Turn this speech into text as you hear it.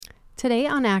Today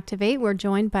on Activate, we're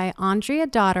joined by Andrea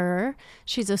Dotterer.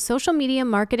 She's a social media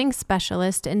marketing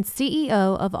specialist and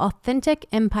CEO of Authentic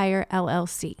Empire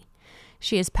LLC.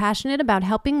 She is passionate about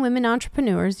helping women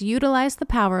entrepreneurs utilize the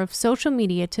power of social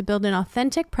media to build an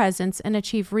authentic presence and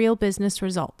achieve real business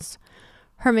results.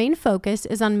 Her main focus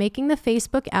is on making the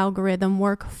Facebook algorithm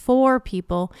work for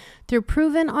people through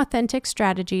proven authentic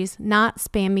strategies, not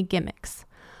spammy gimmicks.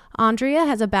 Andrea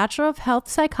has a Bachelor of Health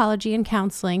Psychology and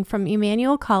Counseling from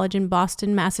Emmanuel College in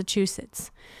Boston,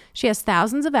 Massachusetts. She has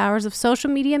thousands of hours of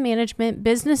social media management,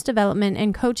 business development,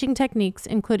 and coaching techniques,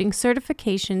 including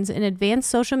certifications in advanced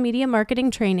social media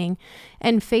marketing training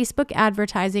and Facebook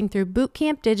advertising through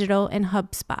Bootcamp Digital and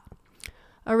HubSpot.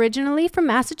 Originally from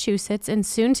Massachusetts and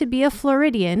soon to be a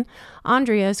Floridian,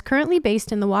 Andrea is currently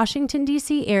based in the Washington,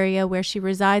 D.C. area where she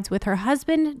resides with her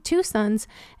husband, 2 sons,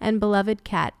 and beloved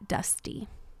cat, Dusty.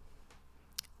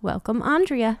 Welcome,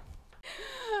 Andrea.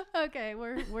 Okay,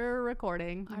 we're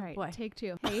recording. All right, Boy. take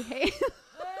 2. Hey.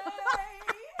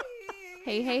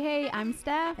 Hey, I'm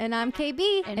Steph. And I'm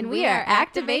KB, and we are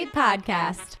Activate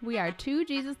Podcast. We are 2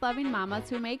 Jesus-loving mamas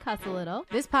who may cuss a little.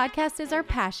 This podcast is our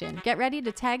passion. Get ready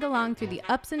to tag along through the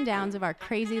ups and downs of our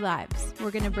crazy lives. We're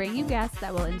going to bring you guests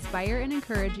that will inspire and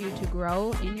encourage you to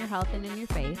grow in your health and in your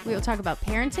faith. We will talk about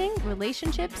parenting,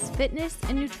 relationships, fitness,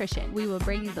 and nutrition. We will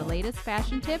bring you the latest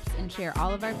fashion tips and share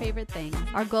all of our favorite things.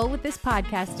 Our goal with this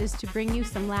podcast is to bring you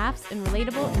some laughs and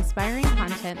relatable, inspiring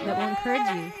content that will encourage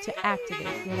you to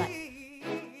activate your life.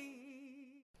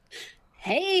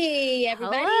 Hey,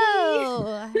 everybody.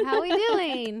 Hello. How are we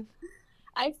doing?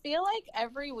 I feel like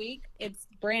every week it's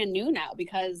brand new now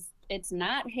because it's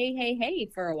not hey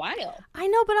for a while. I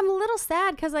know, but I'm a little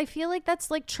sad because I feel like that's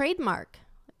like trademark.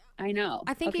 I know.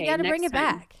 I think you got to bring it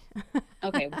back.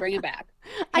 Okay, bring it back.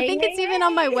 I think it's even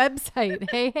on my website.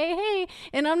 Hey.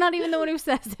 And I'm not even the one who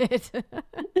says it.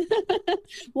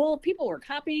 Well, people were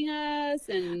copying us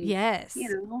and, yes.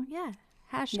 Yeah.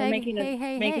 Hashtag making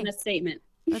a statement.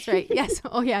 That's right. Yes.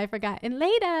 Oh, yeah, I forgot. And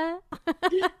later.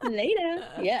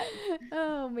 Yeah.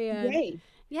 Oh, man. Yay.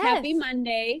 Yes. Happy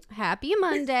Monday. Happy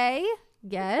Monday.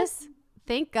 Yes.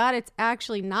 Thank God it's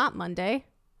actually not Monday.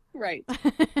 Right.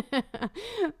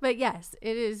 But yes,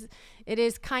 it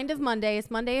is kind of Monday. It's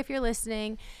Monday if you're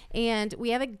listening. And we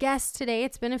have a guest today.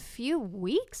 It's been a few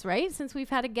weeks, right, since we've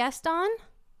had a guest on?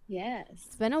 Yes.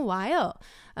 It's been a while.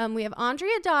 We have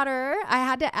Andrea Dotterer. I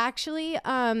had to actually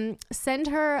send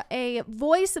her a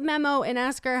voice memo and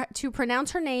ask her to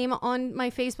pronounce her name on my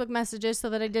Facebook messages so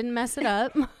that I didn't mess it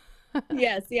up.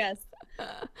 Yes.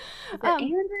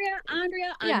 Andrea.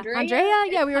 Yeah, Andrea.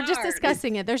 Yeah, we were just hard.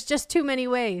 discussing it. There's just too many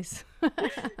ways.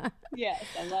 Yes,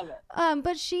 I love it.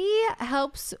 But she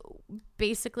helps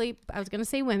basically, I was going to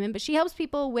say women, but she helps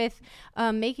people with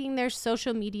making their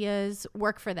social medias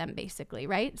work for them, basically,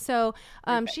 right? So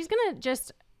she's going to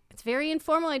just, it's very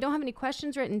informal. I don't have any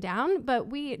questions written down, but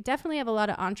we definitely have a lot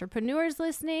of entrepreneurs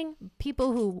listening,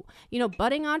 people who,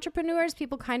 budding entrepreneurs,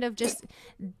 people kind of just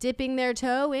dipping their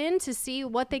toe in to see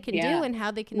what they can do and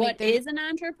how they can What is an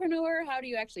entrepreneur? How do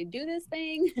you actually do this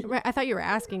thing? Right, I thought you were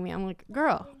asking me. I'm like,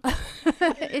 girl,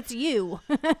 it's you.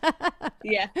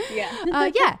 Yeah.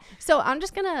 Yeah. So I'm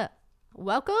just going to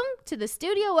welcome to the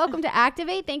studio. Welcome to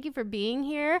Activate. Thank you for being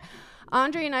here.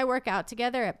 Andre and I work out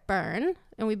together at Burn,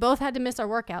 and we both had to miss our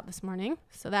workout this morning.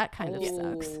 So that kind of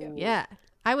sucks. Yeah.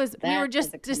 We were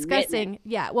just discussing.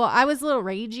 Yeah. Well, I was a little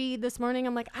ragey this morning.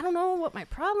 I'm like, I don't know what my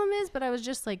problem is, but I was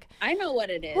just like, I know what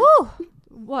it is. Woo!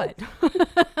 What?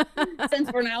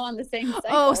 Since we're now on the same cycle.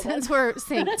 Oh, since we're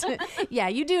synced. Yeah,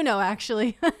 you do know,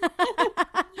 actually.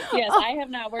 Yes, I have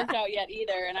not worked out yet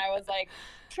either. And I was like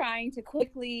trying to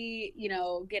quickly,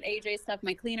 get AJ stuff.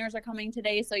 My cleaners are coming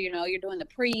today. So, you're doing the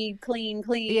pre-clean.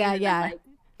 Yeah.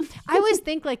 I always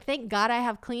think thank God I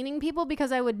have cleaning people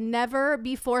because I would never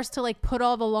be forced to put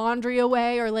all the laundry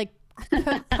away or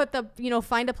put the,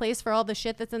 find a place for all the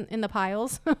shit that's in the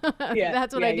piles. Yeah,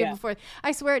 that's what I do before.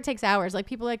 I swear it takes hours.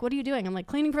 People are like, what are you doing? I'm like,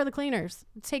 cleaning for the cleaners.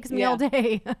 It takes me all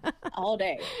day. All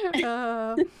day.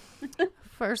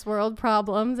 First world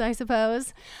problems, I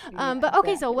suppose. But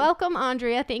okay, so welcome,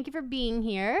 Andrea. Thank you for being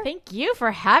here. Thank you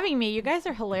for having me. You guys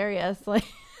are hilarious.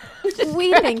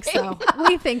 We think so.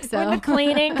 When the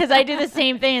cleaning, because I do the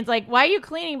same thing. It's like, why are you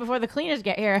cleaning before the cleaners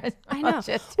get here? I know.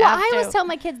 I always tell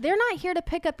my kids, they're not here to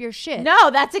pick up your shit. No,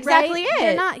 that's exactly it.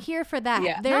 They're not here for that.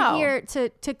 Yeah. They're here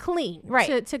to clean.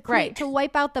 Right. To clean, to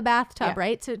wipe out the bathtub,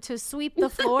 right? To sweep the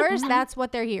floors. That's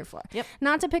what they're here for. Yep.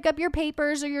 Not to pick up your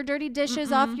papers or your dirty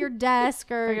dishes off your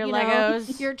desk or your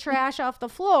Legos. Your trash off the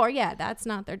floor. Yeah, that's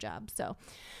not their job. So.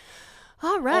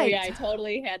 All right. Oh yeah, I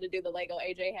totally had to do the Lego.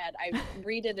 AJ had. I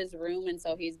redid his room, and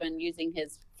so he's been using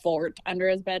his fort under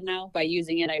his bed now. By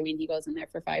using it, I mean he goes in there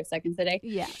for 5 seconds a day.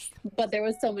 Yes. But there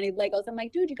was so many Legos. I'm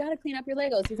like, dude, you got to clean up your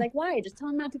Legos. He's like, why? Just tell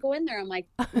him not to go in there. I'm like,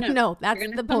 No, that's you're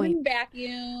the gonna come point. and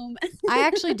vacuum. I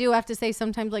actually do have to say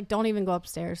sometimes, like, don't even go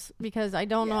upstairs because I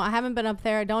don't know. I haven't been up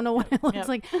there. I don't know what it looks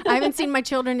like. I haven't seen my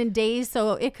children in days,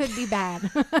 so it could be bad.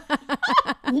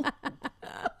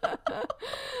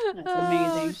 That's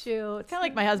Oh, amazing. shoot. Kind of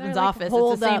like my husband's They're, like, office. It's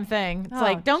holed the same up. thing. It's Oh,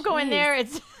 like, don't go in jeez. there.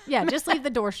 It's Yeah, just leave the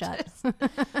door shut.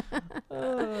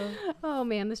 Oh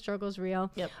man, the struggle's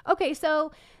real. Yep. Okay,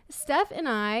 so Steph and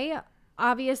I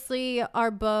obviously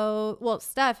are both, well,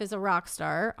 Steph is a rock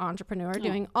star entrepreneur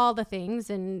doing all the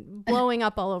things and blowing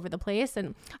up all over the place,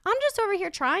 and I'm just over here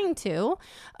trying to.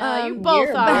 You both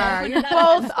You're are. You're not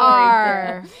Both that story,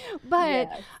 are.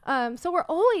 But Yes. so we're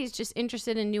always just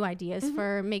interested in new ideas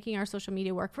for making our social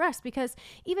media work for us, because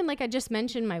even like I just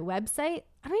mentioned my website,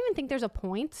 I don't even think there's a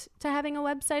point to having a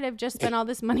website. I've just spent all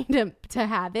this money to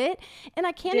have it, and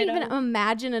I can't even Ditto.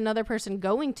 imagine another person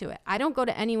going to it. I don't go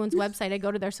to anyone's website. I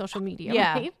go to their social media.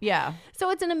 yeah, Right? yeah. So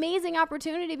it's an amazing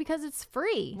opportunity because it's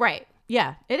free. Right.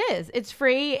 Yeah, it is. It's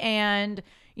free. And,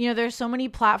 there's so many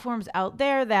platforms out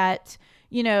there that,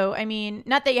 I mean,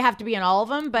 not that you have to be on all of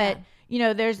them, but,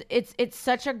 it's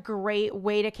such a great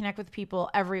way to connect with people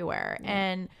everywhere.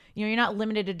 And, you're not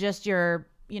limited to just your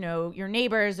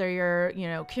neighbors or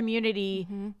your community,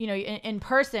 in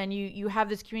person. You have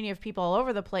this community of people all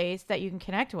over the place that you can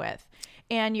connect with.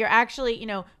 And you're actually,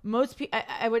 most people,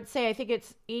 I would say, I think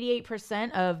it's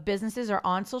 88% of businesses are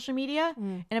on social media,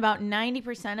 and about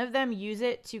 90% of them use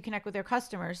it to connect with their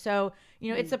customers. So,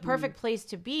 it's a perfect place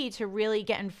to be to really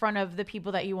get in front of the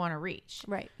people that you want to reach.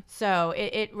 Right. So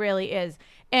it really is.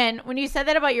 And when you said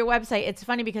that about your website, it's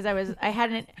funny because I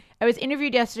was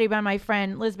interviewed yesterday by my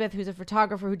friend Elizabeth, who's a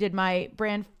photographer who did my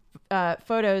brand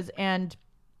photos, and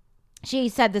she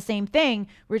said the same thing.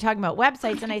 We were talking about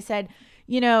websites, and I said,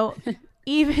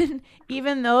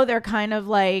 even though they're kind of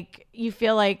like, you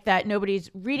feel like that nobody's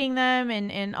reading them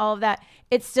and all of that,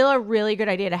 it's still a really good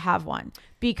idea to have one,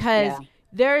 because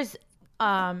there's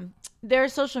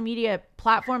social media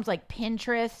platforms like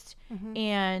Pinterest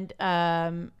and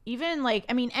even like,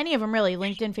 I mean, any of them really,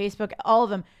 LinkedIn, Facebook, all of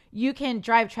them, you can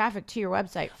drive traffic to your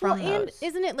website from those. And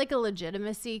isn't it like a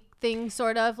legitimacy thing,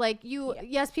 sort of like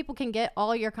yes, people can get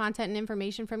all your content and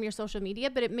information from your social media,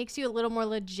 but it makes you a little more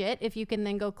legit if you can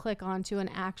then go click onto an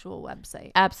actual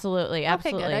website. Absolutely.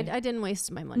 Absolutely. Okay, good. I didn't waste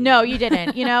my money. No, you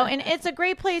didn't, and it's a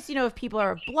great place, if people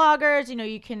are bloggers,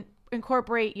 you can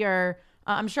incorporate your,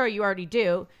 I'm sure you already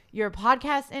do, your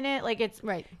podcast in it. Like it's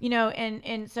right.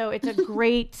 And so it's a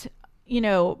great,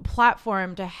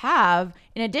 platform to have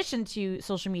in addition to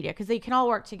social media, because they can all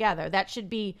work together. That should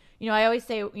be, I always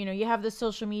say, you have the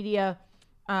social media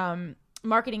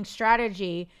marketing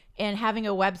strategy, and having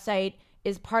a website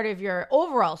is part of your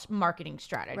overall marketing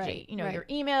strategy, right, your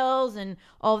emails and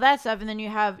all of that stuff. And then you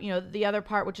have, the other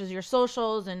part, which is your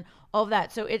socials and all of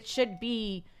that. So it should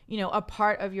be, a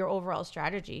part of your overall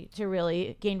strategy to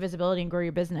really gain visibility and grow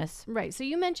your business. Right. So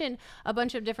you mentioned a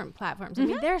bunch of different platforms. I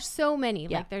mean, there's so many.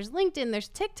 Yeah. Like there's LinkedIn, there's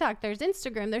TikTok, there's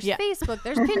Instagram, there's Yeah. Facebook,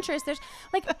 there's Pinterest. There's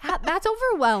like, that's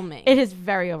overwhelming. It is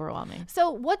very overwhelming. So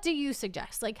what do you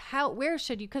suggest? Like where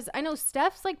should you, because I know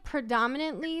Steph's like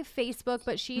predominantly Facebook,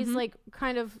 but she's like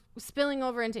kind of spilling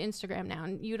over into Instagram now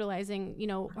and utilizing,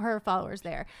 her followers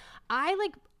there. I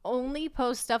like only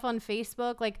post stuff on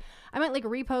Facebook. Like I might like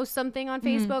repost something on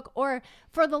Facebook, or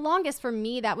for the longest for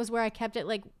me, that was where I kept it,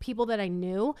 like people that I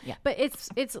knew. Yeah. But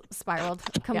it's spiraled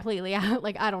completely out.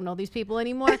 Like I don't know these people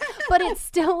anymore, but it's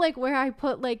still like where I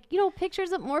put like,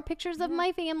 more pictures of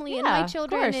my family and my Yeah, of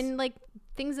children course. and like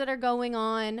things that are going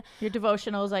on. Your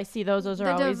devotionals, I see those. Those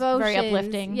are The always very devotions.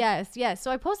 uplifting. Yes.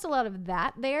 So I post a lot of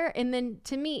that there. And then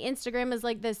to me, Instagram is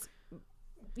like this,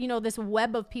 this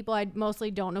web of people I mostly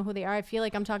don't know who they are. I feel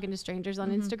like I'm talking to strangers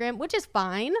on Instagram, which is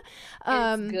fine.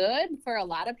 It's good for a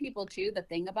lot of people too. The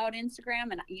thing about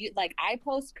Instagram, and I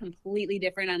post completely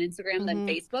different on Instagram than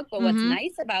Facebook, but what's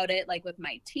nice about it, like with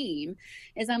my team,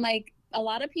 is I'm like, a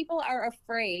lot of people are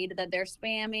afraid that they're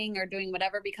spamming or doing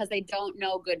whatever because they don't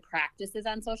know good practices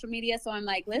on social media. So I'm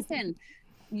like, listen,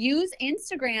 use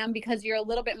Instagram because you're a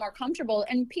little bit more comfortable,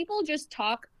 and people just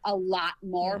talk a lot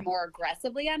more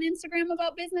aggressively on Instagram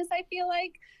about business, I feel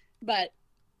like. But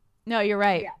No, you're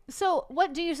right. Yeah. So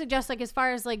what do you suggest, like, as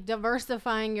far as like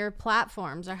diversifying your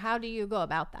platforms, or how do you go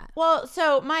about that? Well,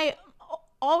 so my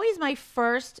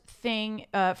first thing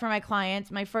for my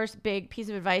clients, my first big piece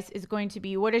of advice is going to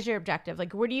be, what is your objective?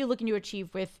 Like, what are you looking to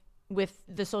achieve with with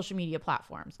the social media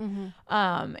platforms.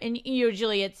 And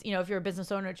usually it's, if you're a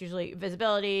business owner, it's usually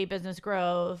visibility, business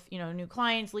growth, new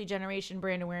clients, lead generation,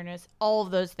 brand awareness, all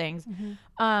of those things.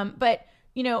 But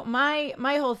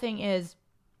my whole thing is,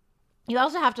 you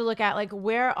also have to look at like,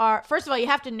 first of all, you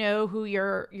have to know who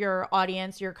your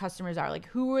audience, your customers are. Like,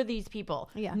 who are these people?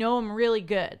 Know them really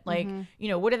good. Like,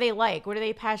 what do they like? What are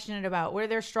they passionate about? What are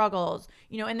their struggles?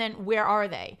 And then where are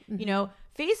they?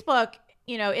 Facebook,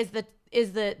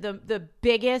 is the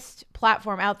biggest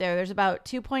platform out there. There's about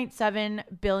 2.7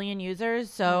 billion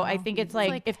users. So I think it's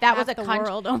like if that was a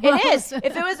country, it is.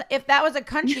 If that was a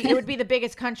country, it would be the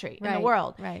biggest country in the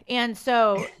world. Right. And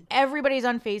so everybody's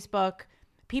on Facebook.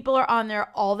 People are on there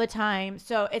all the time.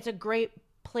 So it's a great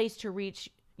place to reach,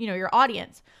 your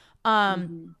audience.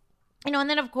 And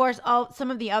then of course, some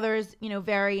of the others,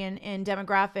 vary in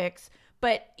demographics,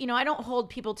 but I don't hold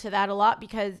people to that a lot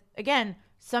because again,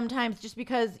 sometimes just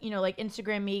because, like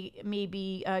Instagram may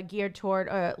be geared toward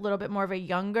a little bit more of a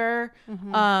younger,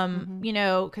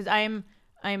 because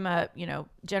I'm a,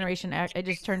 generation X. I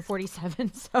just turned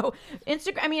 47. So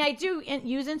Instagram, I do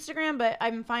use Instagram, but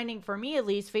I'm finding for me, at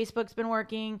least, Facebook's been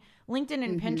working. LinkedIn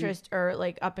and Pinterest are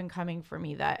like up and coming for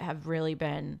me that have really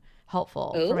been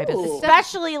helpful for my business,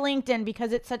 especially LinkedIn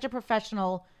because it's such a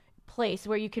professional place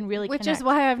where you can really connect. Which is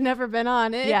why I've never been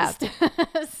on it. Yeah.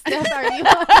 Steph, are you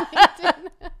on LinkedIn?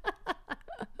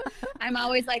 I'm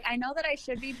always like, I know that I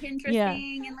should be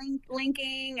Pinteresting and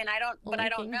linking, and I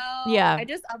don't know. Yeah. I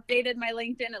just updated my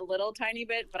LinkedIn a little tiny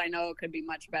bit, but I know it could be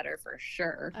much better for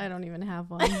sure. I don't even have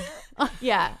one.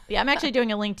 Yeah. I'm actually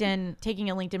taking a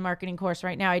LinkedIn marketing course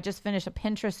right now. I just finished a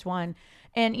Pinterest one.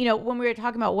 And, when we were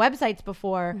talking about websites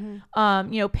before,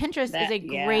 Pinterest is a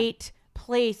great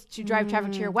place to drive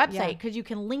traffic to your website because you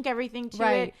can link everything to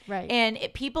it. Right. And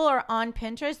if people are on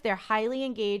Pinterest, they're highly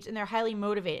engaged and they're highly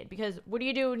motivated because what do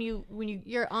you do when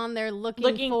you're on there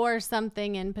looking for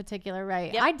something in particular,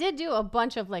 right? Yep. I did do a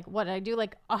bunch of like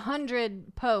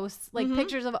 100 posts, like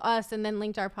pictures of us and then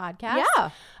linked our podcast. Yeah.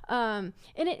 And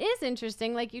it is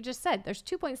interesting, like you just said, there's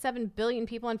 2.7 billion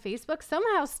people on Facebook.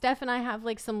 Somehow Steph and I have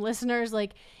like some listeners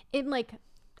like in like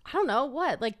I don't know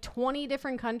what, like 20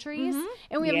 different countries.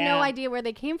 And we have no idea where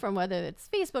they came from, whether it's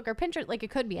Facebook or Pinterest. Like it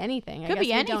could be anything. Could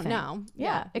be anything. We don't know.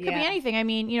 Yeah. It could be anything. I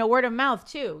mean, word of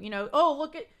mouth too.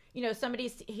 Look at,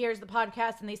 somebody hears the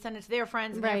podcast and they send it to their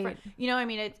friends. And right.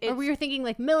 It's or we were thinking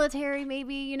like military,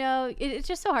 maybe, it's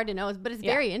just so hard to know, but it's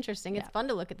very interesting. It's fun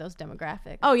to look at those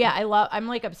demographics. Oh yeah. I'm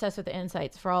like obsessed with the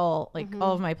insights for all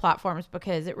of my platforms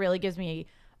because it really gives me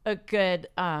a good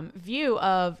view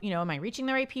of, am I reaching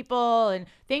the right people? And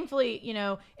thankfully,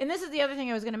 and this is the other thing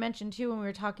I was going to mention too, when we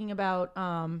were talking about,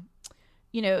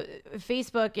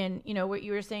 Facebook and, what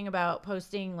you were saying about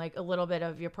posting like a little bit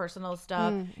of your personal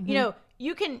stuff,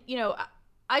 you can,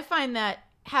 I find that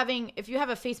if you have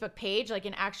a Facebook page, like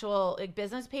an actual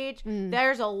business page,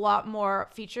 there's a lot more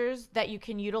features that you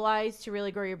can utilize to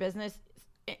really grow your business,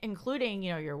 including,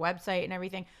 your website and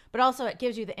everything, but also it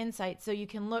gives you the insights. So you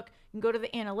can go to the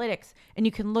analytics and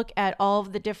you can look at all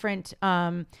of the different,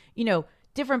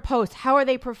 different posts. How are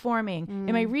they performing?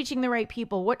 Am I reaching the right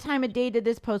people? What time of day did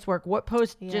this post work? What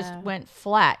post just went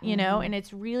flat, and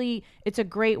it's a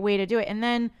great way to do it. And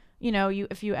then,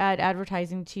 if you add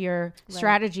advertising to your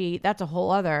strategy, that's a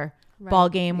whole other ball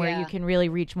game where you can really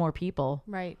reach more people.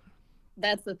 Right.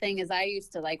 That's the thing is I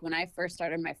used to when I first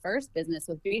started my first business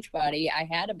with Beachbody, I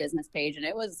had a business page and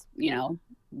it was,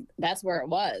 that's where it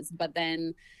was. But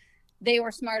then they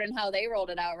were smart in how they rolled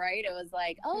it out, right? It was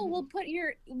like,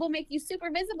 we'll make you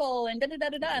super visible and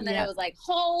da-da-da-da-da. And then it was like,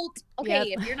 halt.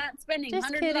 Okay, if you're not spending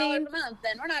 $100 a month,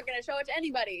 then we're not going to show it to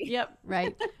anybody. Yep.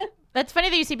 Right. That's funny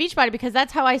that you see Beachbody because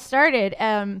that's how I started.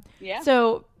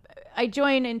 So I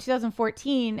joined in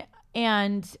 2014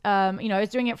 and, I was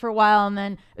doing it for a while and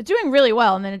then it was doing really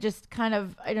well. And then it just kind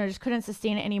of, just couldn't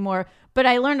sustain it anymore. But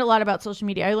I learned a lot about social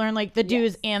media. I learned like the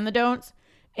do's and the don'ts.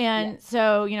 And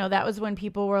so, that was when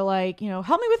people were like,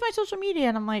 help me with my social media.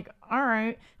 And I'm like, all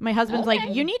right. My husband's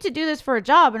like, you need to do this for a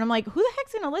job. And I'm like, who the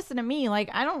heck's going to listen to me?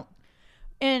 Like,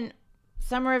 in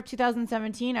summer of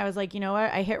 2017, I was like, you know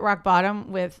what? I hit rock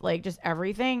bottom with like just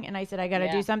everything. And I said, I got to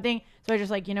do something. So I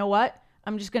just like, you know what?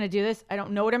 I'm just going to do this. I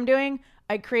don't know what I'm doing.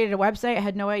 I created a website. I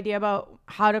had no idea about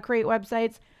how to create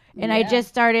websites. And I just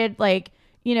started like,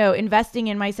 investing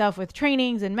in myself with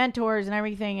trainings and mentors and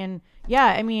everything. And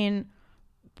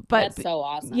but that's so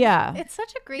awesome. Yeah. It's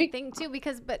such a great thing too,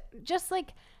 because, but just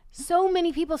like So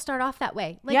many people start off that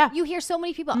way. Like you hear so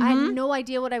many people, I had no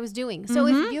idea what I was doing. So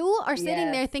if you are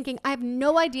sitting there thinking, I have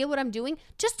no idea what I'm doing,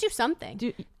 just do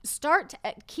something.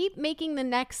 Keep making the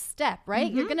next step,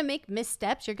 right? You're going to make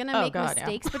missteps. You're going to make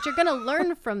mistakes, but you're going to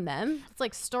learn from them. It's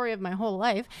like story of my whole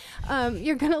life.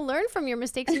 You're going to learn from your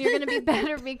mistakes and you're going to be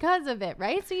better because of it,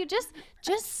 right? So you just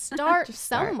start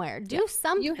somewhere. Do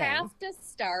something. You have to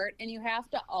start, and you have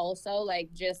to also,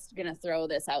 like, just going to throw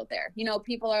this out there. You know,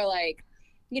 people are like,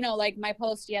 you know, like my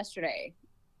post yesterday,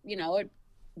 you know,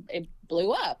 it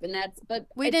blew up, and but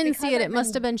we didn't see it. It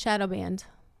must have been shadow banned.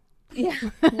 Yeah,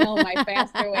 no, my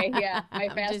faster way. Yeah, my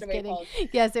faster way post.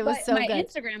 Yes, it was so my good. My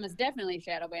Instagram is definitely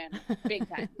shadow banned, big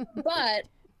time. But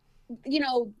you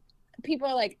know, people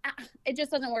are like, it just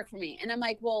doesn't work for me, and I'm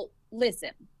like, well,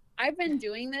 listen, I've been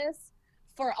doing this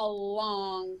for a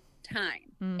long time.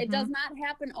 It does not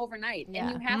happen overnight, and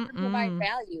you have to provide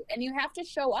value, and you have to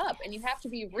show up, and you have to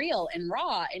be real and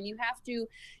raw, and you have to,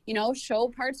 you know, show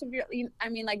parts of your, I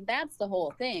mean, like, that's the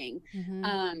whole thing.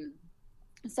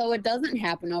 So it doesn't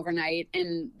happen overnight,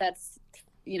 and that's,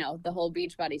 you know, the whole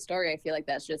Beachbody story. I feel like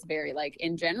that's just very, like,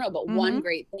 in general, but one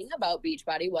great thing about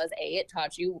Beachbody was it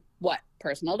taught you what?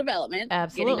 Personal development.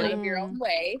 Absolutely. Getting out of your own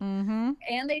way.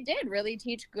 And they did really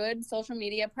teach good social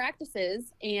media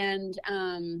practices, and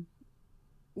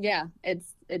yeah,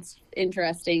 it's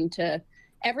interesting to,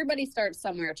 everybody starts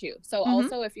somewhere too. So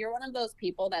also, if you're one of those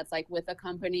people that's like with a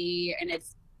company and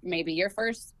it's maybe your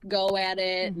first go at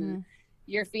it, and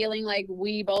you're feeling like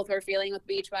we both were feeling with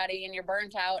Beachbody, and you're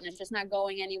burnt out and it's just not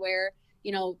going anywhere,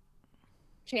 you know,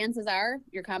 chances are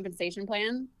your compensation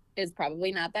plan is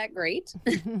probably not that great,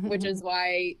 which is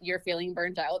why you're feeling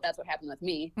burnt out. That's what happened with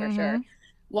me for sure.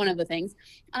 One of the things.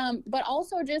 But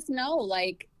also just know,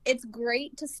 like, it's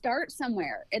great to start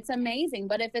somewhere. It's amazing.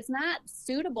 But if it's not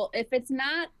suitable, if it's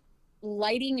not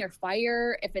lighting your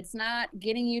fire, if it's not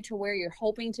getting you to where you're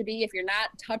hoping to be, if you're not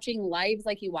touching lives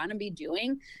like you want to be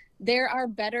doing, there are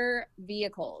better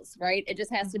vehicles, right? It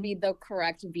just has to be the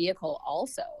correct vehicle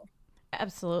also.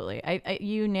 Absolutely. I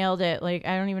you nailed it. Like,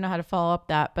 I don't even know how to follow up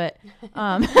that, but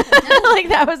like,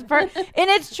 that was and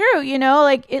it's true, you know,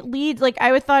 like, it leads, like,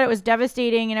 I thought it was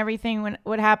devastating and everything when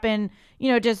what happened,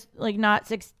 you know, just like not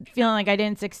feeling like I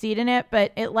didn't succeed in it,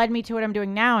 but it led me to what I'm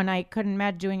doing now, and I couldn't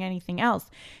imagine doing anything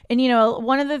else. And, you know,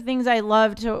 one of the things I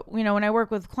love to, you know, when I work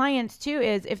with clients too,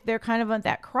 is if they're kind of at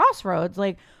that crossroads,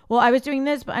 like, well, I was doing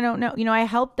this, but I don't know, you know, I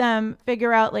help them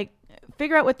figure out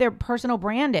what their personal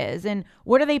brand is and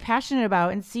what are they passionate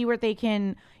about, and see what they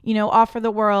can, you know, offer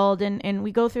the world. And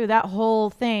we go through that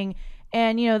whole thing,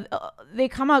 and, you know, they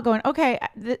come out going, okay,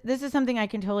 this is something I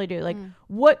can totally do. Like,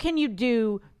 what can you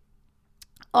do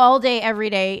all day, every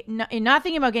day, not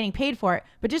thinking about getting paid for it,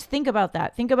 but just think about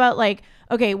that. Think about, like,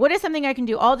 okay, what is something I can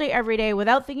do all day, every day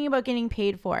without thinking about getting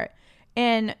paid for it?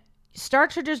 And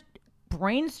start to just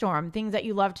brainstorm things that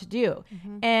you love to do.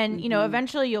 And, you know,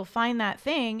 eventually you'll find that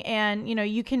thing, and, you know,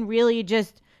 you can really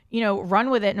just, you know, run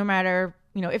with it no matter,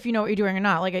 you know, if you know what you're doing or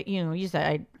not. Like, you know, you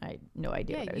said, I had no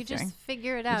idea what I was doing. You just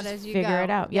figure it out as you figure go. It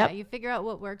out. Yeah, you figure out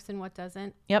what works and what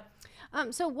doesn't. Yep.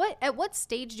 So at what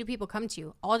stage do people come to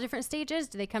you? All different stages?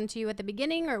 Do they come to you at the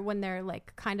beginning, or when they're,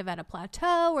 like, kind of at a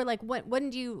plateau, or, like, when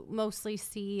do you mostly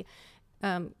see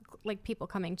like people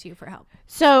coming to you for help?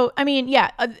 So, I mean,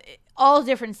 yeah, all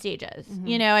different stages.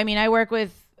 You know, I mean, I work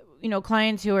with, you know,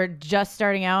 clients who are just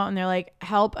starting out and they're like,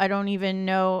 help, I don't even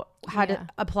know how to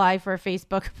apply for a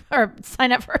Facebook or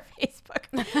sign up for a Facebook.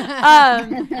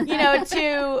 You know,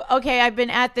 to, okay, I've been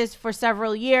at this for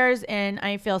several years and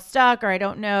I feel stuck, or I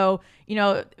don't know, you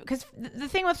know, because the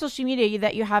thing with social media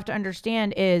that you have to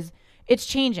understand is it's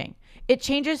changing. It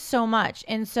changes so much.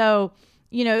 And so,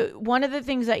 you know, one of the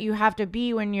things that you have to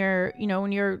be when you're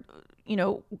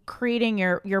creating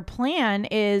your plan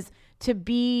is to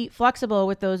be flexible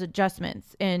with those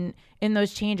adjustments and in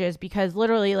those changes, because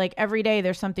literally, like, every day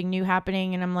there's something new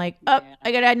happening, and I'm like,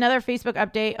 I got another Facebook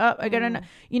update. I got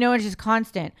you know, it's just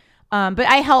constant. But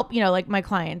I help, you know, like, my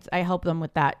clients, I help them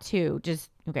with that too. Just,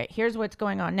 okay, here's what's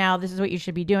going on now. This is what you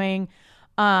should be doing.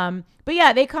 But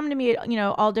yeah, they come to me, you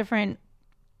know, all different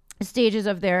stages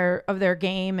of their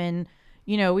game, and,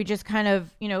 you know, we just kind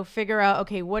of, you know, figure out,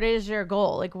 okay, what is your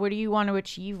goal? Like, what do you want to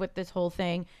achieve with this whole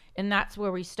thing? And that's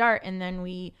where we start. And then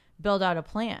we build out a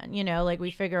plan, you know, like,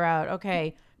 we figure out,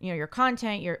 okay, you know, your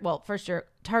content, first your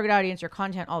target audience, your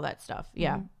content, all that stuff.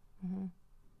 Yeah.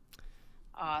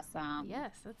 Awesome.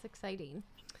 Yes, that's exciting.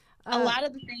 A lot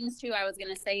of the things too, I was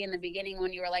going to say in the beginning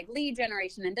when you were like lead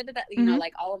generation and you know,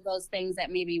 like all of those things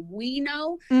that maybe we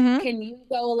know, can you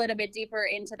go a little bit deeper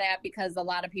into that? Because a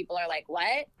lot of people are like,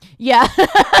 what? Yeah.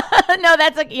 No,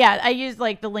 that's like, yeah, I use,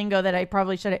 like, the lingo that I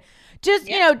probably shouldn't. Just,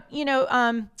 you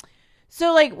know,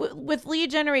 So like with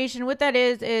lead generation, what that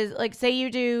is like, say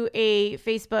you do a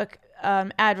Facebook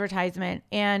advertisement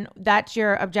and that's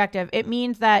your objective. It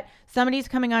means that somebody's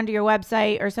coming onto your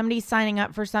website or somebody's signing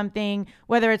up for something,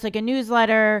 whether it's like a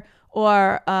newsletter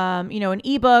or, an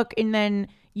ebook, and then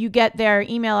you get their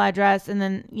email address, and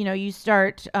then, you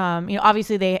start,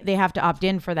 obviously they have to opt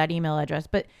in for that email address,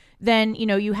 but then,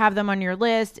 you have them on your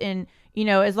list, and,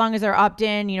 as long as they're opt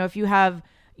in, if you have,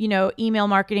 email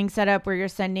marketing set up where you're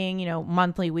sending,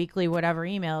 monthly, weekly, whatever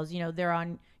emails, they're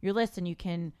on your list, and you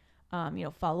can,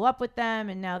 follow up with them.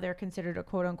 And now they're considered a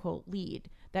quote unquote lead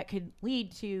that could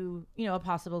lead to, a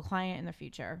possible client in the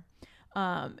future.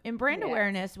 And brand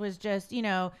awareness was just,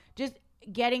 just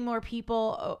getting more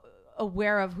people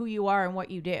aware of who you are and what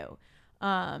you do.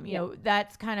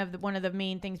 That's kind of one of the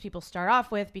main things people start off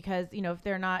with, because, if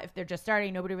they're just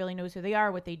starting, nobody really knows who they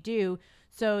are, what they do.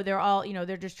 So they're all,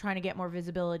 they're just trying to get more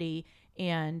visibility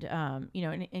and,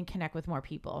 and connect with more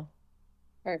people.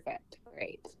 Perfect.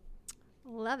 Great.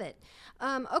 Love it.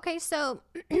 Okay. So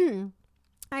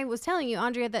I was telling you,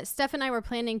 Andrea, that Steph and I were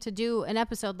planning to do an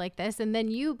episode like this, and then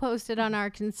you posted on our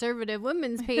Conservative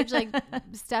Women's page, like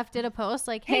Steph did a post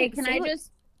like, hey, can I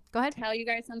just go ahead, tell you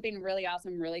guys something really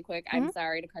awesome really quick? Mm-hmm. I'm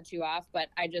sorry to cut you off, but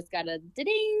I just got a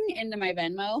ding into my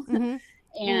Venmo.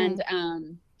 Mm-hmm.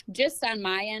 And just on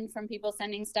my end, from people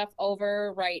sending stuff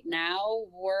over right now,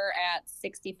 we're at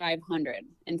 6,500.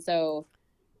 And so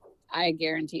I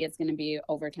guarantee it's going to be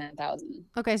over 10,000.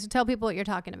 Okay. So tell people what you're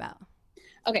talking about.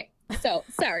 Okay. So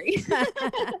sorry.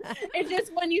 It's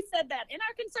just when you said that in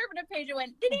our Conservative page, it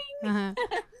went ding.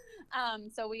 Uh-huh.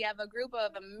 So we have a group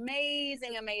of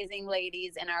amazing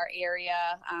ladies in our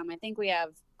area. I think we have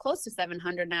close to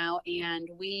 700 now, and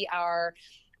we are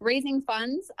raising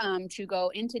funds to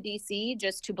go into DC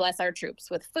just to bless our troops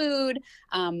with food.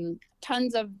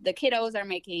 Tons of the kiddos are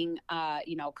making,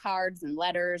 cards and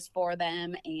letters for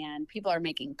them, and people are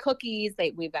making cookies.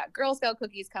 We've got Girl Scout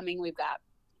cookies coming. We've got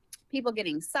people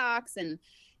getting socks and,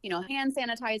 hand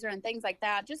sanitizer and things like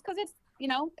that, just because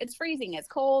it's freezing, it's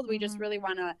cold. We just really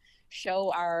want to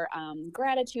show our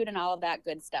gratitude and all of that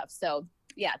good stuff. So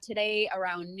yeah, today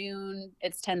around noon,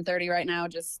 it's 10:30 right now,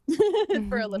 just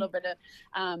for a little bit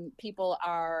of people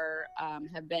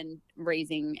have been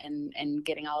raising and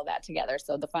getting all of that together.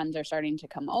 So the funds are starting to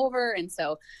come over. And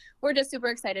so we're just super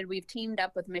excited. We've teamed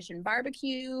up with Mission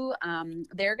Barbecue.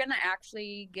 They're going to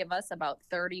actually give us about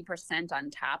 30%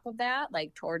 on top of that,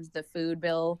 like towards the food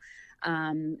bill.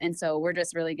 And so we're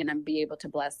just really going to be able to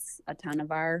bless a ton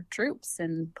of our troops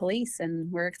and police. And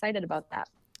we're excited about that.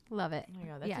 Love it. Oh my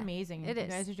God, that's amazing. It is. You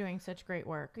guys are doing such great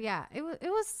work. Yeah, it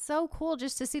was so cool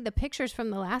just to see the pictures from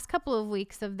the last couple of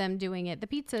weeks of them doing it, the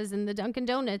pizzas and the Dunkin'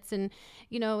 Donuts, and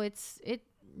it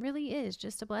really is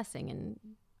just a blessing and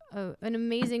an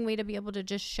amazing way to be able to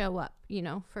just show up,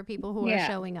 for people who are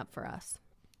showing up for us.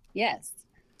 Yes.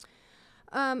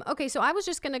 Okay, so I was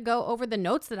just going to go over the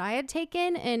notes that I had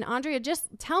taken, and Andrea, just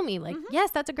tell me, like, yes,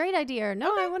 that's a great idea, or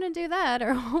no, I want to do that,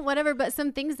 or whatever, but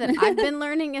some things that I've been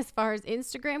learning as far as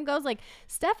Instagram goes, like,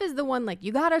 Steph is the one, like,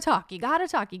 you got to talk, you got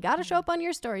to show up on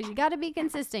your stories, you got to be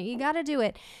consistent, you got to do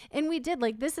it, and we did,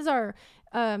 like, this is our,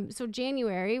 so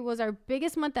January was our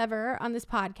biggest month ever on this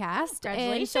podcast.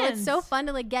 Congratulations. And so it's so fun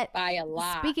to, like, get, by a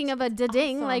lot. Speaking of a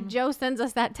ding, Awesome. like, Joe sends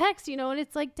us that text, and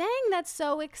it's like, dang, that's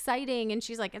so exciting. And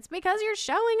she's like, it's because you're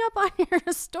showing up on your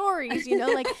stories,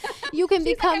 like, you can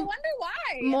become like, I wonder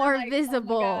why. more like,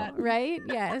 visible, oh right?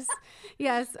 Yes.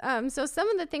 So some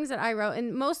of the things that I wrote,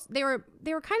 and most, they were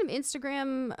kind of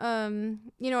Instagram,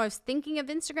 I was thinking of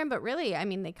Instagram, but really, I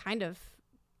mean, they kind of,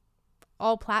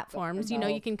 all platforms,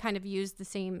 you can kind of use the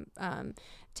same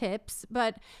tips.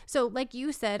 But so like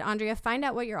you said, Andrea, find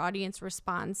out what your audience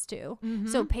responds to. Mm-hmm.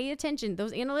 So pay attention.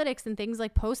 Those analytics and things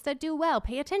like posts that do well,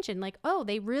 pay attention. Like, oh,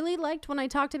 they really liked when I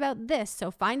talked about this. So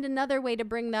find another way to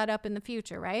bring that up in the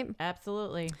future, right?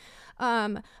 Absolutely.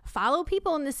 Follow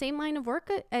people in the same line of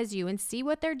work as you and see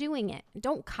what they're doing it.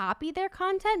 Don't copy their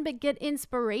content, but get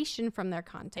inspiration from their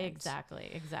content.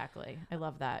 Exactly. I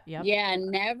love that. Yep. Yeah,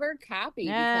 never copy.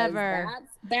 Never. Because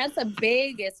that's the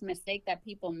biggest mistake that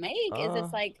people make. Is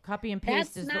it's like copy and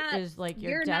paste is like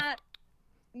your death.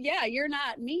 You're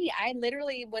not me. I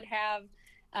literally would have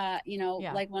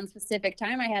like one specific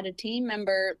time I had a team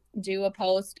member do a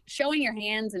post showing your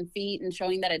hands and feet and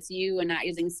showing that it's you and not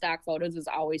using stock photos is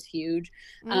always huge.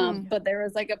 But there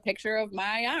was like a picture of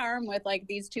my arm with like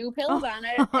these 2 pills on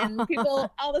it, and people,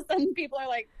 all of a sudden people are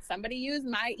like, somebody used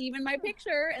my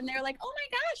picture, and they're like, oh my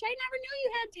gosh, I never knew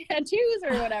you had tattoos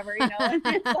or whatever, And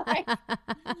it's like,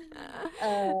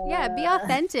 be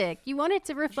authentic. You want it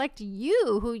to reflect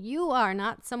you, who you are,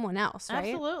 not someone else,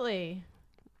 right? Absolutely.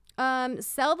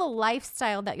 sell the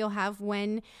lifestyle that you'll have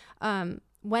when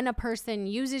a person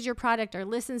uses your product or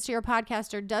listens to your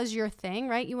podcast or does your thing,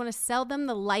 right? You want to sell them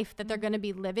the life that they're going to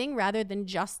be living rather than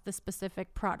just the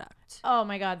specific product. Oh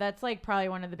my God. That's like probably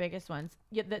one of the biggest ones.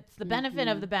 Yeah, that's the benefit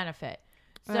of the benefit.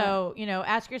 So,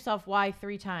 ask yourself why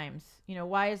 3 times.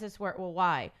 Why is this work? Well,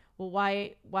 why? Well,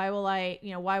 why will I,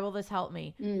 why will this help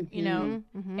me? And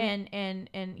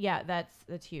yeah,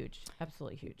 that's huge.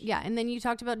 Absolutely huge. Yeah. And then you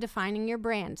talked about defining your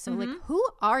brand. So like, who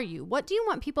are you? What do you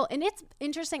want people? And it's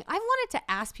interesting. I've wanted to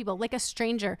ask people, like a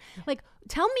stranger, like,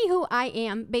 tell me who I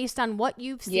am based on what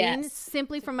you've seen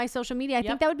simply from my social media. I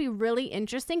think that would be really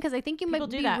interesting because I think you might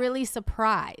be really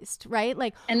surprised, right?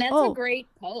 Like, and that's a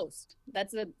great post.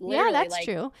 That's that's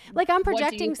true. Like I'm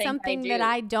projecting something that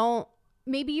I don't.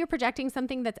 Maybe you're projecting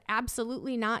something that's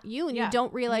absolutely not you and you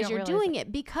don't realize you're doing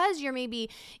it because you're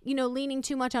maybe, leaning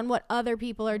too much on what other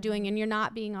people are doing and you're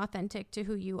not being authentic to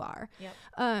who you are. Yep.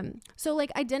 So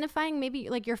like identifying maybe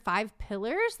like your 5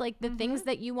 pillars, like the things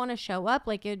that you want to show up,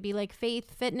 like it would be like faith,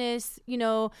 fitness,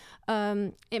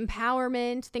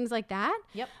 empowerment, things like that.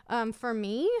 Yep. For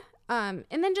me, and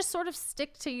then just sort of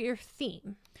stick to your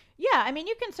theme. Yeah. I mean,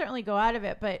 you can certainly go out of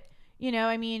it, but you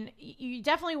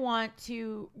definitely want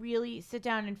to really sit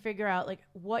down and figure out like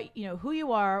what, who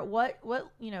you are, what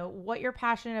you're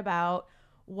passionate about,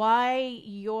 why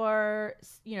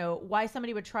why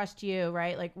somebody would trust you,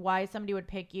 right? Like why somebody would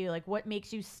pick you, like what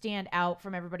makes you stand out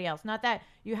from everybody else. Not that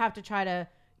you have to try to,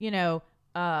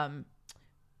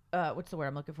 what's the word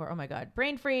I'm looking for? Oh my God.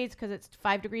 Brain freeze. Cause it's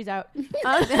 5 degrees out. You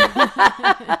don't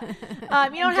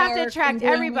have to attract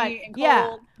everybody.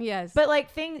 Yeah. Yes. But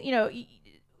like things,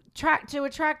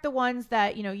 attract the ones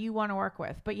that you want to work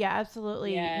with. But yeah,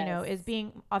 absolutely, is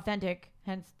being authentic,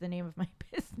 hence the name of my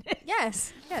business.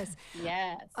 Yes.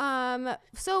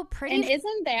 So pretty. And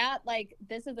isn't that like,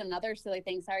 this is another silly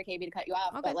thing, sorry KB to cut you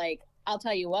off, but like I'll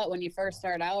tell you what, when you first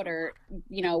start out or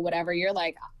whatever, you're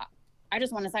like, I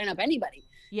just want to sign up anybody.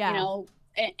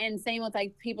 And same with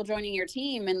like people joining your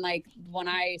team. And like when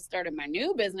I started my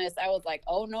new business, I was like,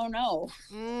 oh no.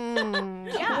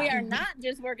 We are not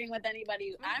just working with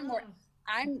anybody.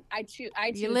 I choose.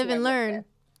 You live and learn.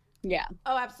 Yeah.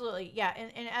 Oh, absolutely. Yeah.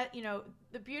 And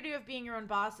the beauty of being your own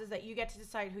boss is that you get to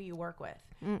decide who you work with.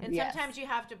 And sometimes you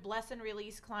have to bless and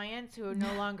release clients who are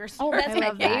no longer serve. Oh, that's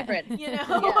my favorite.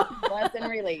 Bless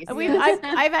and release.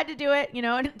 I've had to do it, and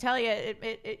I tell you,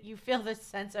 it you feel this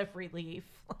sense of relief.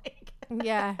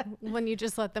 When you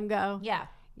just let them go. Yeah.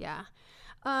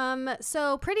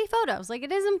 So pretty photos. Like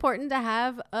it is important to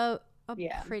have a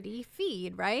pretty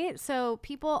feed, right? So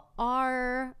people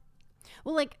are,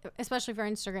 well, like, especially for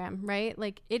Instagram, right?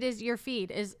 Like it is your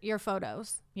feed is your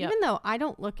photos. Yep. Even though I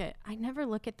never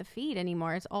look at the feed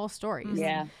anymore. It's all stories.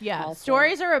 Yeah.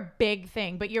 Stories are a big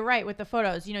thing, but you're right with the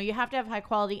photos. You have to have high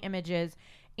quality images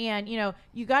and,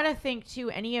 you got to think too,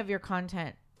 any of your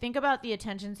content. Think about the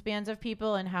attention spans of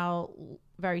people and how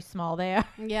very small they are.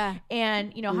 Yeah.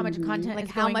 And how much content like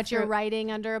is how going much through. You're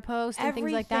writing under a post and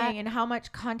things like that. And how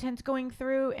much content's going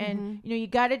through. And, you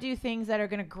got to do things that are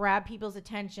going to grab people's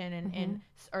attention and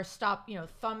or stop,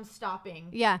 thumb stopping.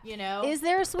 Yeah. Is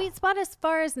there a sweet spot as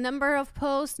far as number of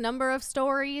posts, number of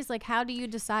stories? Like how do you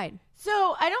decide?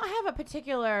 So I don't have a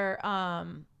particular,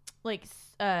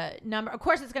 number. Of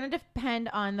course, it's going to depend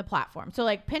on the platform. So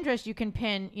like Pinterest, you can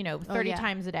pin, 30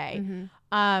 times a day.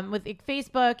 With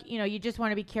Facebook, you just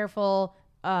want to be careful.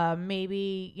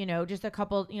 Maybe, just a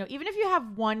couple, even if you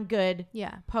have one good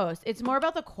post, it's more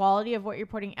about the quality of what you're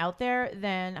putting out there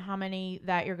than how many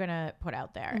that you're going to put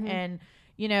out there. And,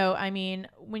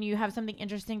 when you have something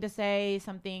interesting to say,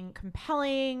 something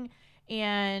compelling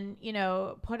and,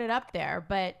 put it up there.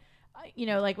 But,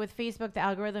 like with Facebook, the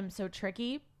algorithm's so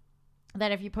tricky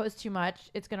that if you post too much,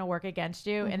 it's going to work against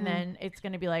you. And then it's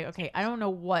going to be like, okay, I don't know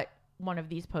what one of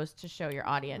these posts to show your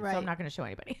audience. So I'm not going to show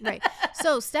anybody. Right.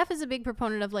 So Steph is a big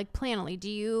proponent of like Planoly. Do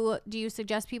you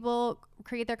suggest people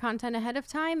create their content ahead of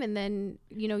time and then,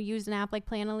 use an app like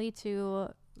Planoly to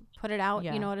put it out,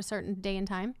 at a certain day and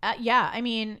time?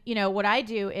 What I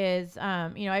do is,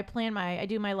 I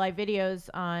do my live videos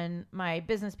on my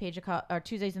business page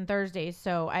Tuesdays and Thursdays.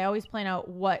 So I always plan out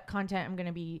what content I'm going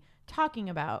to be talking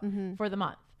about for the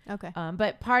month. Okay.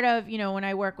 But part of, when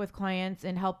I work with clients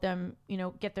and help them,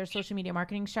 get their social media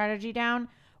marketing strategy down,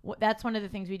 that's one of the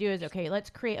things we do is, let's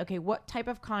create, what type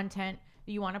of content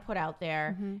do you want to put out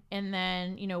there? And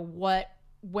then, what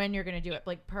when you're going to do it,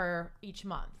 like per each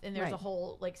month. And there's a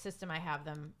whole like system I have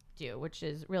them do, which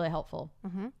is really helpful.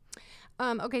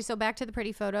 Okay, so back to the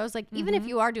pretty photos. Like, even if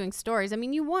you are doing stories, I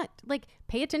mean, you want, like,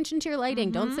 pay attention to your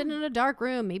lighting. Don't sit in a dark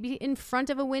room. Maybe in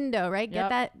front of a window, right?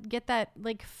 Get that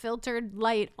like filtered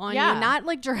light on you. Not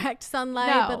like direct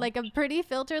sunlight, but like a pretty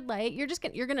filtered light.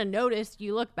 You're gonna notice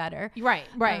you look better. Right.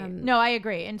 No, I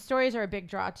agree. And stories are a big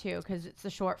draw too, because it's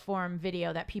the short form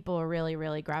video that people are really,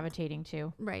 really gravitating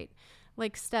to. Right.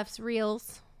 Like Steph's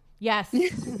reels. Yes.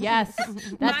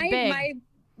 That's big.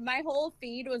 My whole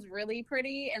feed was really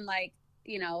pretty, and like,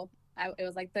 you know, it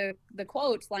was like the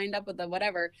quotes lined up with the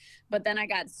whatever, but then I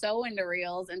got so into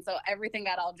reels, and so everything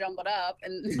got all jumbled up,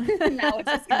 and now it's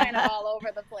just kind of all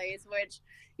over the place, which,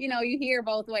 you know, you hear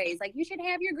both ways. Like, you should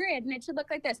have your grid and it should look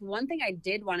like this. One thing I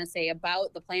did want to say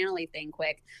about the Planoly thing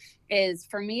quick is,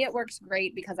 for me, it works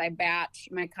great because I batch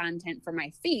my content for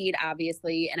my feed,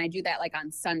 obviously, and I do that like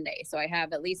on Sunday. So I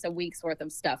have at least a week's worth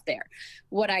of stuff there.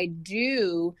 What I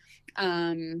do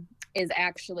is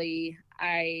actually,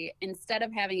 instead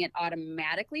of having it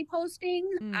automatically posting,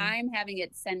 I'm having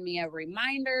it send me a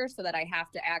reminder so that I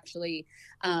have to actually,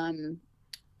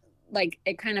 like,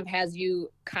 it kind of has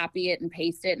you copy it and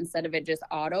paste it instead of it just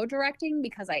auto directing,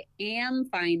 because I am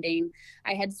finding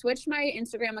I had switched my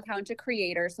Instagram account to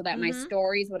creator so that my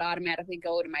stories would automatically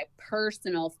go to my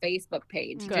personal Facebook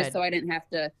page, just so I didn't have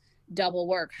to double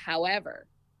work. However,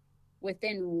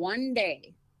 within one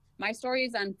day, my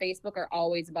stories on Facebook are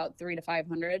always about 300 to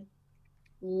 500.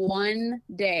 One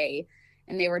day,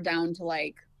 and they were down to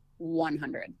like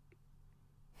 100.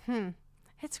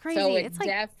 It's crazy. So it's like,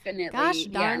 definitely, gosh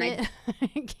darn it.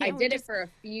 I did it for a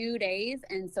few days,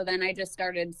 and so then I just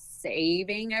started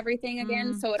saving everything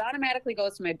again. So it automatically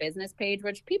goes to my business page,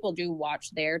 which people do watch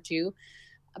there too,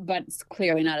 but it's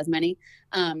clearly not as many.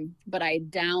 But I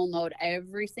download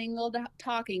every single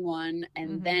talking one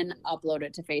and then upload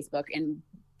it to Facebook. And,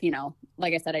 you know,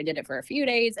 like I said, I did it for a few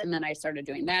days, and then I started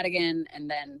doing that again, and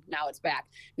then now it's back.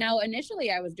 Now, initially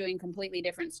I was doing completely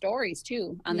different stories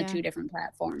too on the two different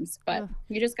platforms, but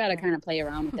you just got to kind of play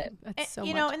around with it. That's so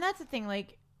you know, and that's the thing,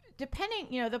 like,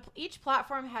 depending, you know, each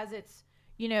platform has its,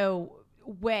 you know,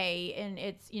 way, and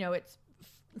its, you know, its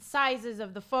sizes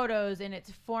of the photos and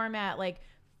its format. Like,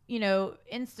 you know,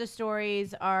 Insta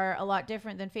stories are a lot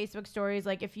different than Facebook stories.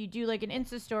 Like, if you do like an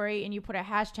Insta story and you put a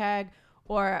hashtag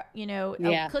or, you know,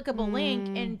 a clickable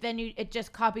link, and then it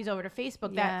just copies over to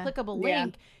Facebook, that clickable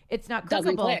link, it's not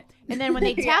clickable. And then when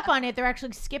they tap on it, they're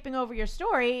actually skipping over your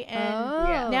story.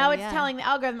 And now it's telling the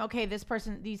algorithm, okay,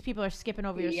 these people are skipping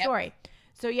over your story.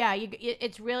 So yeah,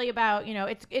 it's really about, you know,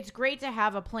 it's great to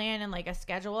have a plan and like a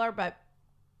scheduler, but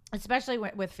especially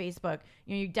with Facebook,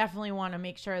 you know, you definitely want to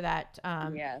make sure that,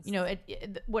 you know,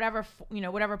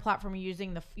 whatever platform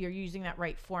you're using that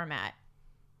right format.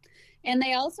 And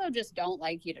they also just don't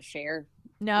like you to share.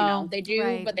 No, you know, they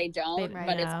do, but they don't.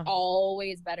 But it's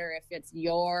always better if it's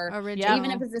your original, even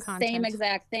if it's the same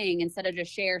exact thing. Instead of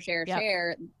just share,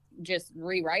 just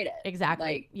rewrite it.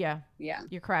 Exactly. Like,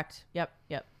 you're correct. Yep.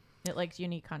 It likes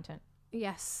unique content.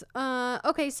 Yes.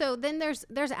 Okay. So then there's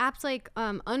apps like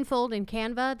Unfold and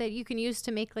Canva that you can use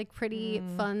to make like pretty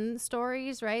fun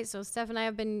stories, right? So Steph and I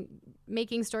have been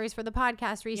making stories for the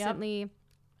podcast recently.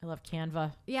 I love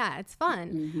Canva. Yeah, it's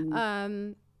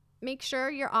fun. Make sure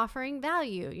you're offering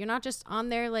value. You're not just on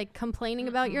there like complaining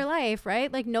about your life,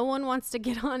 right? Like, no one wants to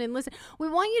get on and listen. We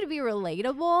want you to be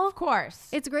relatable. Of course.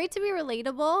 It's great to be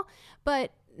relatable,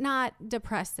 but not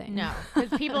depressing. No,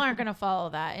 because people aren't going to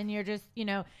follow that. And you're just, you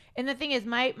know, and the thing is,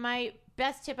 my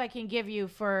best tip I can give you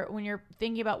for when you're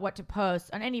thinking about what to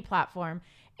post on any platform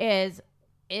is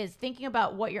thinking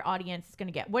about what your audience is going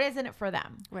to get. What is in it for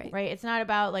them? Right. It's not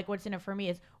about like what's in it for me.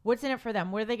 It's what's in it for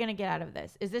them. What are they going to get out of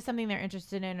this? Is this something they're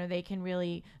interested in or they can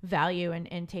really value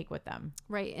and take with them?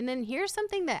 Right. And then here's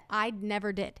something that I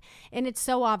never did. And it's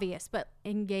so obvious, but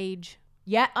engage.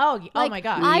 Yeah. Oh my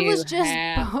God. I was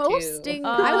just posting.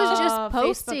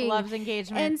 Facebook loves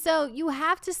engagement. And so you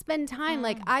have to spend time.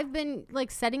 Like, I've been like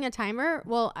setting a timer.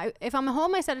 Well, if I'm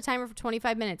home, I set a timer for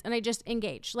 25 minutes and I just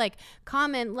engage, like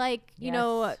comment, like, you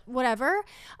know, whatever.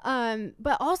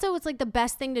 But also it's like the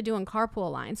best thing to do in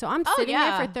carpool line. So I'm sitting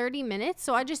there for 30 minutes.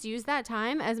 So I just use that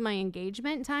time as my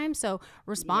engagement time. So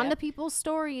respond to people's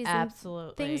stories and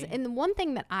things. And the one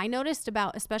thing that I noticed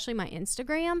about, especially my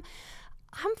Instagram,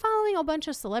 I'm following a bunch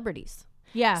of celebrities.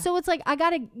 Yeah. So it's like I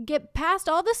got to get past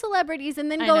all the celebrities and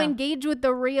then go engage with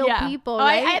the real people.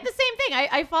 Right? I had the same thing.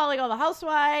 I follow like all the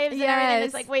housewives and everything.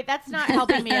 It's like, wait, that's not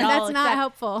helping me at all. That's not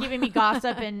helpful. Giving me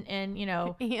gossip and you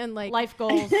know, and like life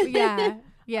goals.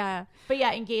 Yeah. But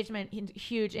yeah, engagement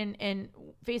huge. And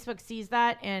Facebook sees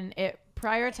that and it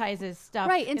prioritizes stuff.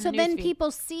 Right. And in so the then newsfeed.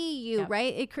 people see you, Yep.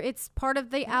 right? It's part of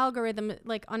the algorithm,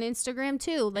 like on Instagram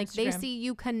too. Like they Instagram. see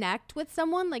you connect with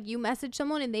someone, like you message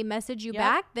someone and they message you Yep.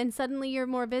 back, then suddenly you're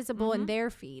more visible in their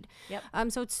feed. Yep.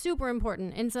 So it's super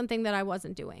important and something that I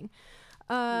wasn't doing.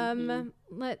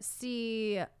 Let's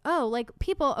see. Oh, like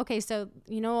people. Okay. So,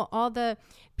 all the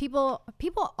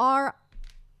people are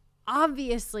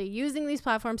obviously using these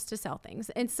platforms to sell things.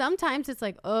 And sometimes it's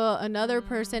like, oh, another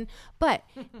person, but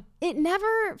it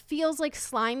never feels like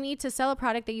slimy to sell a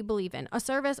product that you believe in, a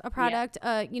service, a product,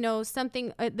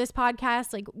 something, this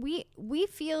podcast, like we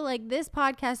feel like this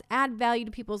podcast add value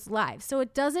to people's lives. So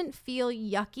it doesn't feel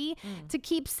yucky to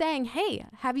keep saying, hey,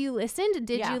 have you listened?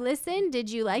 Did you listen? Did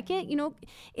you like it?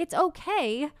 It's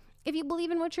okay if you believe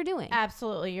in what you're doing.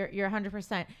 Absolutely. You're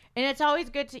 100%. And it's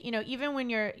always good to, even when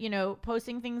you're,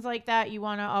 posting things like that, you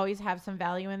want to always have some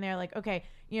value in there. Like, okay,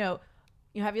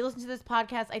 have you listened to this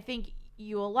podcast? I think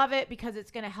you will love it because it's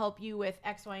going to help you with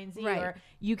X, Y, and Z, Right. or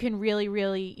you can really,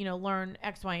 really, learn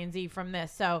X, Y, and Z from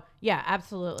this. So yeah,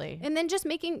 absolutely. And then just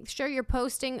making sure you're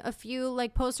posting a few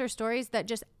like posts or stories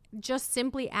that just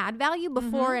simply add value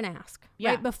before an ask,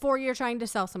 Yeah. right? Before you're trying to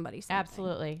sell somebody something.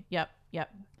 Absolutely. Yep.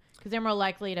 Because they're more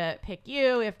likely to pick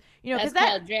you if, That's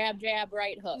called jab, jab,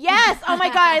 right hook. Yes. Oh my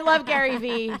God. I love Gary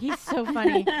Vee. He's so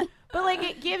funny. But like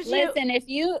it gives Listen, if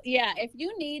you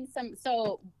need some,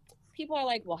 so people are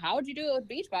like, well, how would you do it with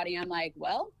Beachbody? I'm like,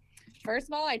 well, first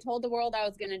of all, I told the world I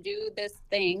was going to do this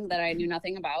thing that I knew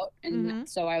nothing about. And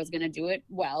so I was going to do it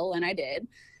well. And I did.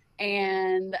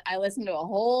 And I listened to a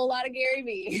whole lot of Gary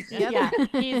Vee. Yeah.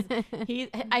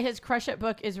 His Crush It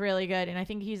book is really good. And I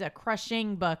think he's a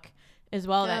crushing book as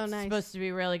well. That's nice. Supposed to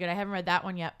be really good. I haven't read that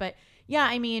one yet, but yeah,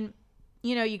 I mean,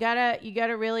 you gotta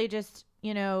really just,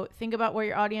 think about what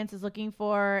your audience is looking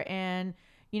for, and,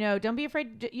 don't be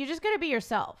afraid. You just gotta be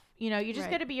yourself. You just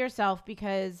gotta be yourself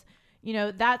because,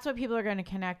 that's what people are going to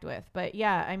connect with. But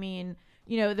yeah, I mean,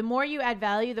 the more you add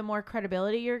value, the more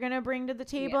credibility you're going to bring to the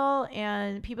table,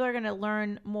 and people are going to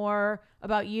learn more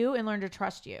about you and learn to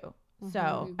trust you.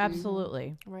 So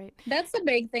absolutely. Right. That's the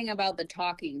big thing about the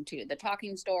talking too, the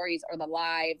talking stories or the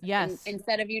live. Yes.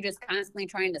 Instead of you just constantly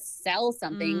trying to sell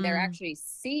something, they're actually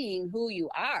seeing who you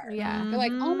are. Yeah. They're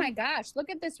like, oh my gosh,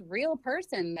 look at this real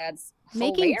person that's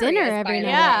Making hilarious, dinner every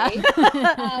by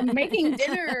the night. way. Making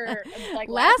dinner. Like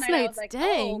Last night, I was night's like,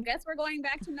 dang. oh, guess we're going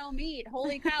back to no meat.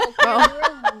 Holy cow. Clear the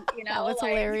room, That was like,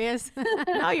 hilarious.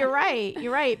 No, you're right.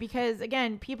 You're right. Because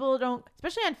again, people don't,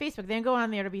 especially on Facebook, they don't go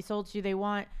on there to be sold to.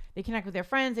 They connect with their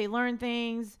friends. They learn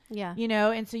things. Yeah.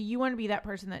 And so you want to be that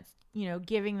person that's,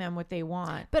 giving them what they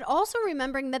want. But also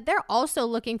remembering that they're also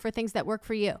looking for things that work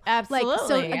for you. Absolutely. Like,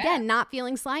 so Yeah. again, not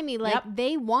feeling slimy. Like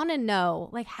they want to know,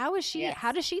 like, how is she, Yes.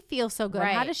 how does she feel so good?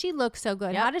 How Right. does she look so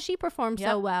good? Yep. How does she perform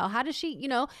so Yep. well? How does she,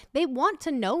 they want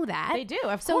to know that. They do,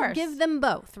 of so course. give them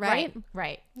both, right?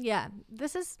 Right. Yeah.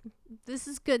 This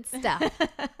is good stuff.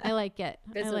 I like it.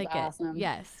 This I is like awesome.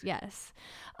 it. Yes.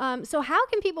 So how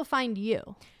can people find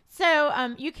you? So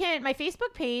my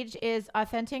Facebook page is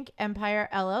Authentic Empire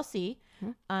LLC.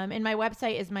 And my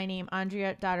website is my name,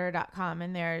 AndreaDaughter.com.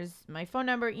 And there's my phone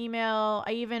number, email.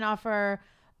 I even offer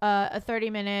a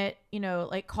 30-minute,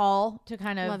 call to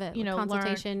kind of, Love it. learn.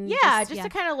 Consultation. Yeah, just to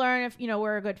kind of learn if,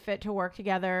 we're a good fit to work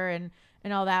together and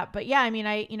all that. But yeah, I mean,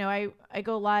 I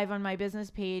go live on my business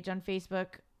page on Facebook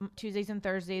Tuesdays and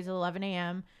Thursdays at 11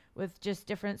 a.m. with just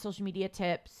different social media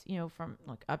tips, from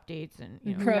like updates and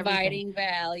providing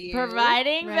value.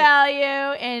 Providing value.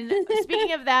 And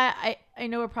speaking of that, I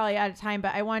know we're probably out of time,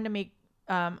 but I wanted to make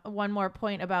one more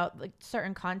point about like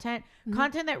certain content.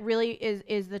 Content that really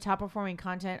is the top performing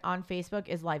content on Facebook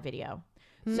is live video.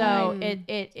 So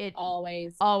it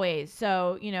always.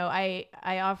 So, I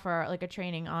offer like a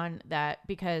training on that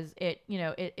because it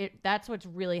that's what's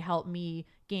really helped me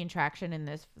gain traction in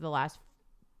this for the last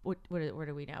what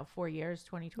are we now? 4 years,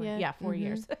 2020. Yeah, 4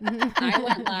 years. I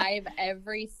went live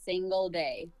every single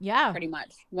day. Yeah. Pretty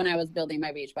much when I was building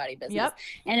my Beachbody business. Yep.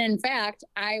 And in fact,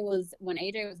 when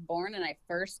AJ was born and I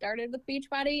first started with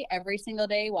Beachbody, every single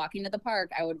day walking to the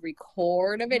park, I would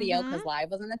record a video because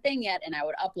live wasn't a thing yet, and I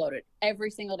would upload it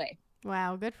every single day.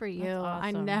 Wow, good for you. Awesome.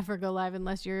 I never go live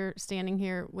unless you're standing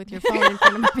here with your phone in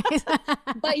front of my face.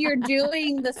 But you're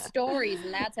doing the stories,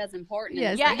 and that's as important.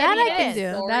 Yes, And that I it can is.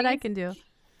 do. That I can do.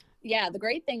 Yeah, the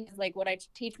great thing is like what I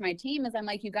teach my team is I'm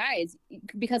like, you guys,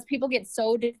 because people get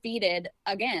so defeated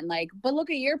again, like, but look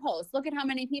at your post. Look at how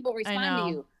many people respond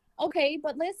to you. Okay,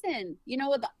 but listen, you know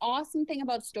what the awesome thing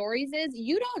about stories is?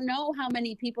 You don't know how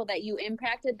many people that you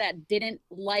impacted that didn't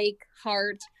like,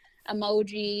 heart,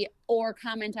 emoji, or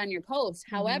comment on your post.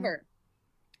 However,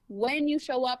 when you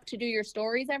show up to do your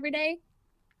stories every day,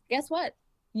 guess what?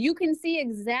 You can see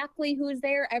exactly who's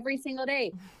there every single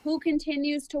day, who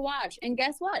continues to watch. And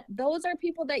guess what? Those are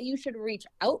people that you should reach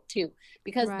out to,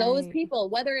 because those people,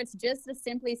 whether it's just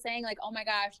simply saying like, oh my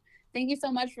gosh, thank you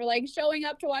so much for like showing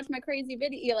up to watch my crazy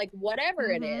video, like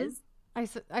whatever it is. I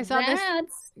saw this.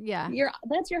 Yeah.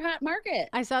 That's your hot market.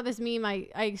 I saw this meme. I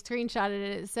screenshotted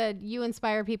it. It said, you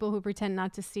inspire people who pretend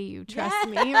not to see you. Trust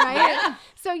me. Right. Yeah.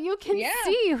 So you can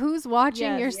see who's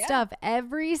watching your stuff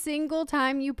every single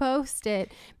time you post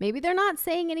it. Maybe they're not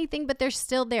saying anything, but they're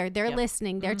still there. They're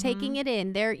listening. They're taking it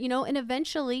in. They're, and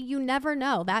eventually you never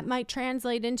know. That might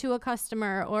translate into a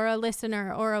customer or a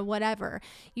listener or a whatever.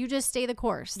 You just stay the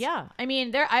course. Yeah. I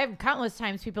mean, I have countless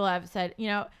times people have said,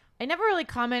 I never really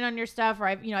comment on your stuff, or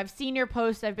I've seen your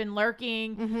posts, I've been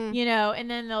lurking, and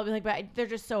then they'll be like, but they're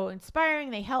just so inspiring.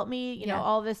 They help me,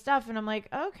 all this stuff. And I'm like,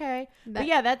 okay, but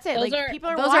yeah, that's it. People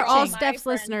are those watching. Are all Steph's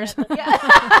listeners.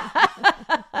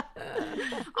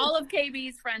 All of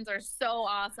KB's friends are so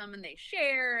awesome, and they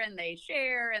share and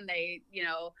they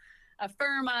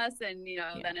affirm us, and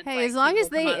then it's hey, as long as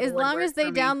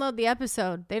they download the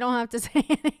episode, they don't have to say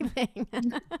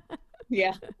anything.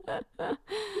 Yeah.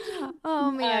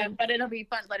 Oh man. But it'll be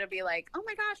fun. It'll be like, oh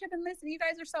my gosh, I've been listening. You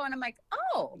guys are so, and I'm like,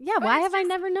 oh yeah. Why have I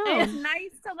never known? It's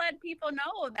nice to let people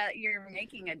know that you're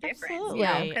making a difference.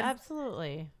 Absolutely.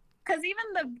 Absolutely. Because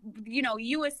even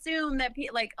you assume that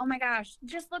like, oh my gosh,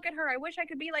 just look at her. I wish I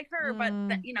could be like her. But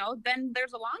then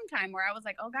there's a long time where I was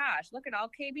like, oh gosh, look at all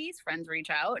KB's friends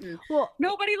reach out, and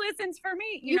nobody listens for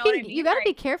me. You know what I mean? You got to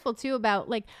be careful too about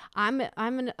like, I'm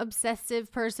an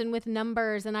obsessive person with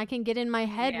numbers, and I can get in my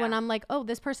head when I'm like, oh,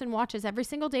 this person watches every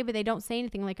single day, but they don't say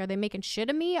anything. Like, are they making shit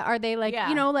of me? Are they like,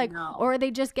 no. Or are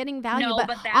they just getting value? No,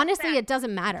 but honestly, it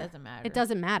doesn't matter. It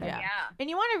doesn't matter. Yeah.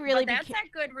 And you want to really that's that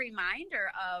good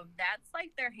reminder of that's like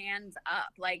their hands up.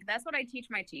 Like, that's what I teach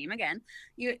my team. Again,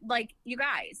 you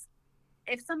guys,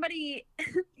 if somebody,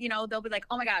 they'll be like,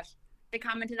 oh my gosh, they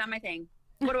commented on my thing.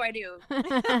 What do I do?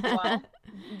 Well,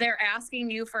 they're asking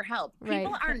you for help.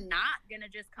 People are not going to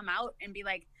just come out and be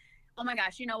like, oh my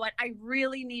gosh, you know what? I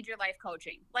really need your life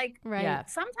coaching. Like,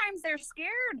 sometimes they're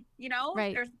scared,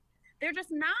 they're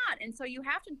just not. And so you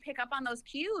have to pick up on those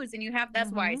cues, and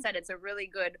that's why I said it's a really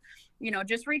good,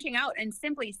 just reaching out and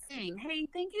simply saying, hey,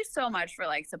 thank you so much for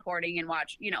like supporting and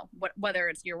watch, whether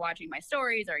it's you're watching my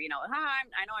stories or, hi,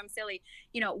 I know I'm silly,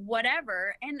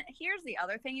 whatever. And here's the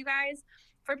other thing, you guys,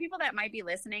 for people that might be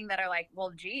listening that are like,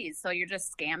 well, geez, so you're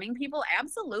just scamming people?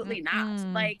 Absolutely not.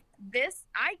 Like,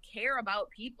 I care about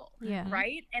people,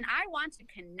 right? And I want to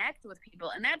connect with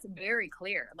people, and that's very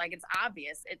clear. Like, it's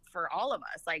obvious. It's for all of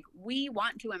us. Like, we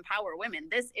want to empower women.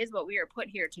 This is what we are put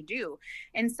here to do.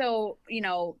 And so,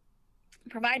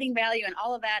 providing value and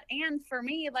all of that. And for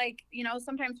me, like,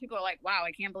 sometimes people are like, wow,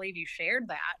 I can't believe you shared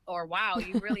that, or wow,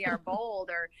 you really are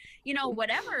bold, or,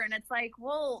 whatever. And it's like,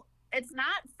 well, it's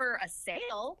not for a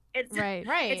sale. It's right.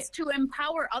 It's to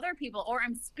empower other people, or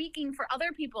I'm speaking for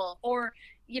other people, or,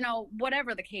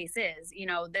 whatever the case is,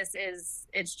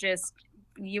 it's just,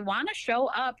 you want to show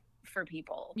up for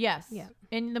people. Yes. Yeah.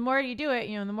 And the more you do it,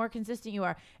 the more consistent you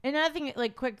are. Another thing,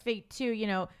 like, quick thing too,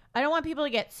 I don't want people to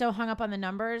get so hung up on the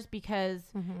numbers, because,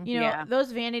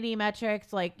 those vanity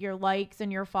metrics, like your likes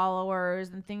and your followers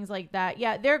and things like that.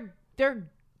 Yeah. They're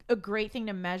a great thing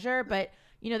to measure, but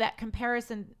that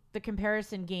the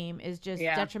comparison game is just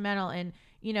detrimental. And,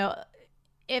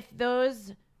 if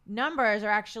those numbers are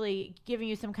actually giving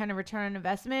you some kind of return on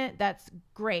investment, that's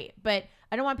great. But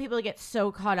I don't want people to get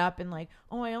so caught up in like,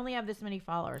 oh, I only have this many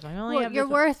followers. I only have your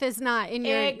worth is not in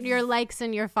your likes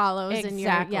and your follows and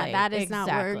that is not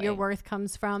where your worth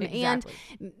comes from. Exactly.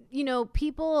 And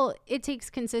people, it takes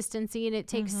consistency, and it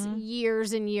takes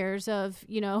years and years of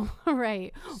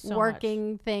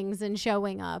working things and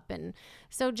showing up. And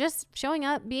so just showing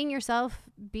up, being yourself,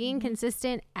 being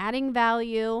consistent, adding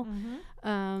value,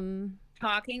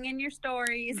 talking in your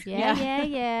stories.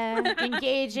 Yeah.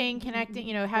 Engaging, connecting,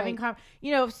 having,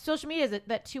 social media is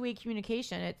that two-way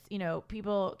communication. It's,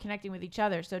 people connecting with each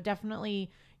other. So definitely,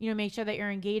 make sure that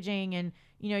you're engaging, and,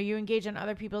 you engage on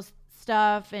other people's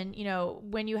stuff, and,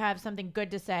 when you have something good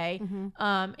to say,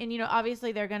 and,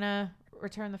 obviously they're going to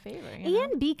return the favor.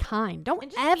 And be kind.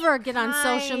 Don't ever get on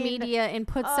social media and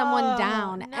put someone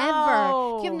down. No.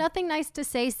 Ever. If you have nothing nice to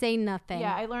say nothing.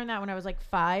 Yeah, I learned that when I was like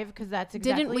 5, because that's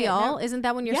exactly. Didn't we all? Isn't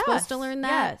that when you're supposed to learn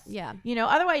that? Yes. Yeah.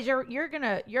 Otherwise your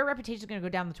reputation is gonna go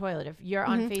down the toilet if you're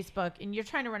on Facebook and you're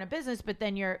trying to run a business, but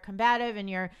then you're combative and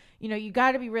you're, you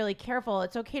got to be really careful.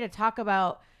 It's okay to talk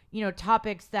about,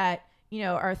 topics that,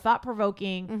 are thought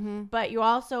provoking, but you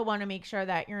also want to make sure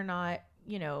that you're not,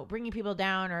 bringing people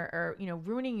down or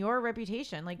ruining your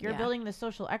reputation. Like you're building the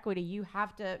social equity. You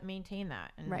have to maintain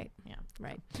that. And, right. Yeah.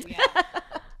 Right. Yeah.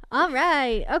 All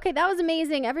right. Okay. That was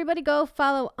amazing. Everybody go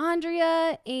follow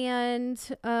Andrea. And,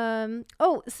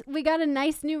 we got a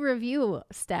nice new review,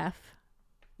 Steph.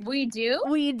 We do?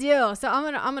 We do. So I'm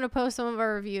gonna post some of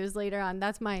our reviews later on.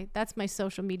 That's my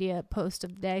social media post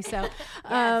of the day. So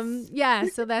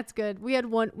so that's good. We had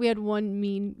one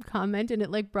mean comment and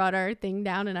it like brought our thing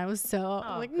down and I was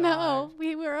no,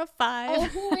 we were a 5. Oh,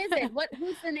 who is it?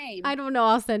 Who's the name? I don't know.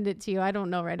 I'll send it to you. I don't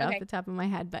know off the top of my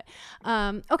head, but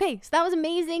okay, so that was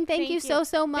amazing. Thank you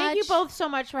so much. Thank you both so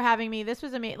much for having me. This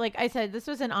was amazing. Like I said, this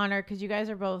was an honor because you guys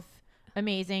are both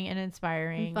amazing and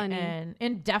inspiring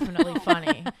and definitely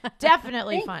funny.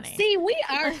 Definitely funny. See, we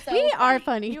are are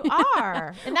funny. You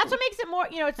are. And that's what makes it more,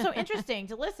 it's so interesting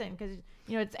to listen because,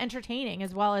 it's entertaining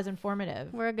as well as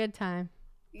informative. We're a good time.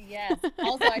 Yes.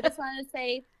 Also, I just wanted to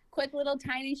say, quick little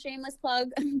tiny shameless plug.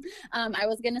 I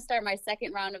was going to start my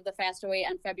second round of the Fast Away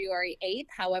on February 8th.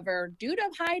 However, due to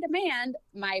high demand,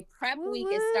 my prep week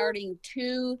is starting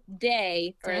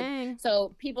today.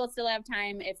 So people still have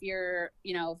time if you're,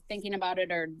 thinking about it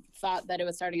or thought that it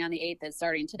was starting on the 8th. It's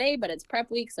starting today, but it's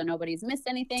prep week, so nobody's missed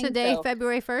anything. Today,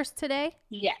 February 1st, today?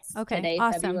 Yes. Okay. Today,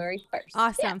 awesome. February 1st.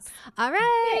 Awesome. Yes. All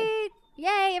right.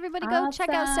 Yay. Everybody go check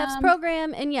out Steph's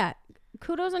program. And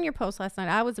kudos on your post last night.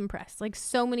 I was impressed. Like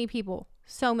so many people.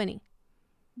 So many.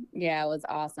 Yeah, it was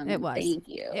awesome. It was. Thank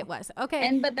you. It was.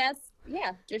 Okay. But that's,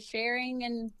 just sharing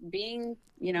and being,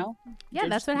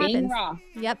 that's what being happens. Raw.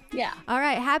 Yep. Yeah. All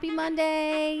right. Happy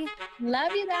Monday.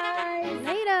 Love you guys.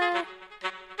 Later.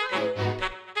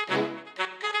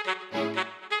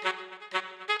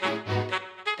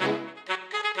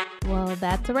 Well,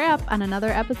 that's a wrap on another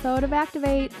episode of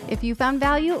Activate. If you found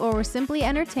value or were simply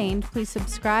entertained, please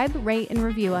subscribe, rate, and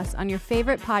review us on your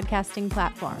favorite podcasting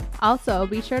platform. Also,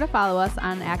 be sure to follow us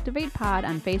on Activate Pod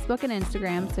on Facebook and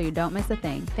Instagram so you don't miss a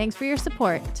thing. Thanks for your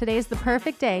support. Today is the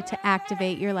perfect day to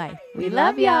activate your life. We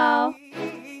love y'all.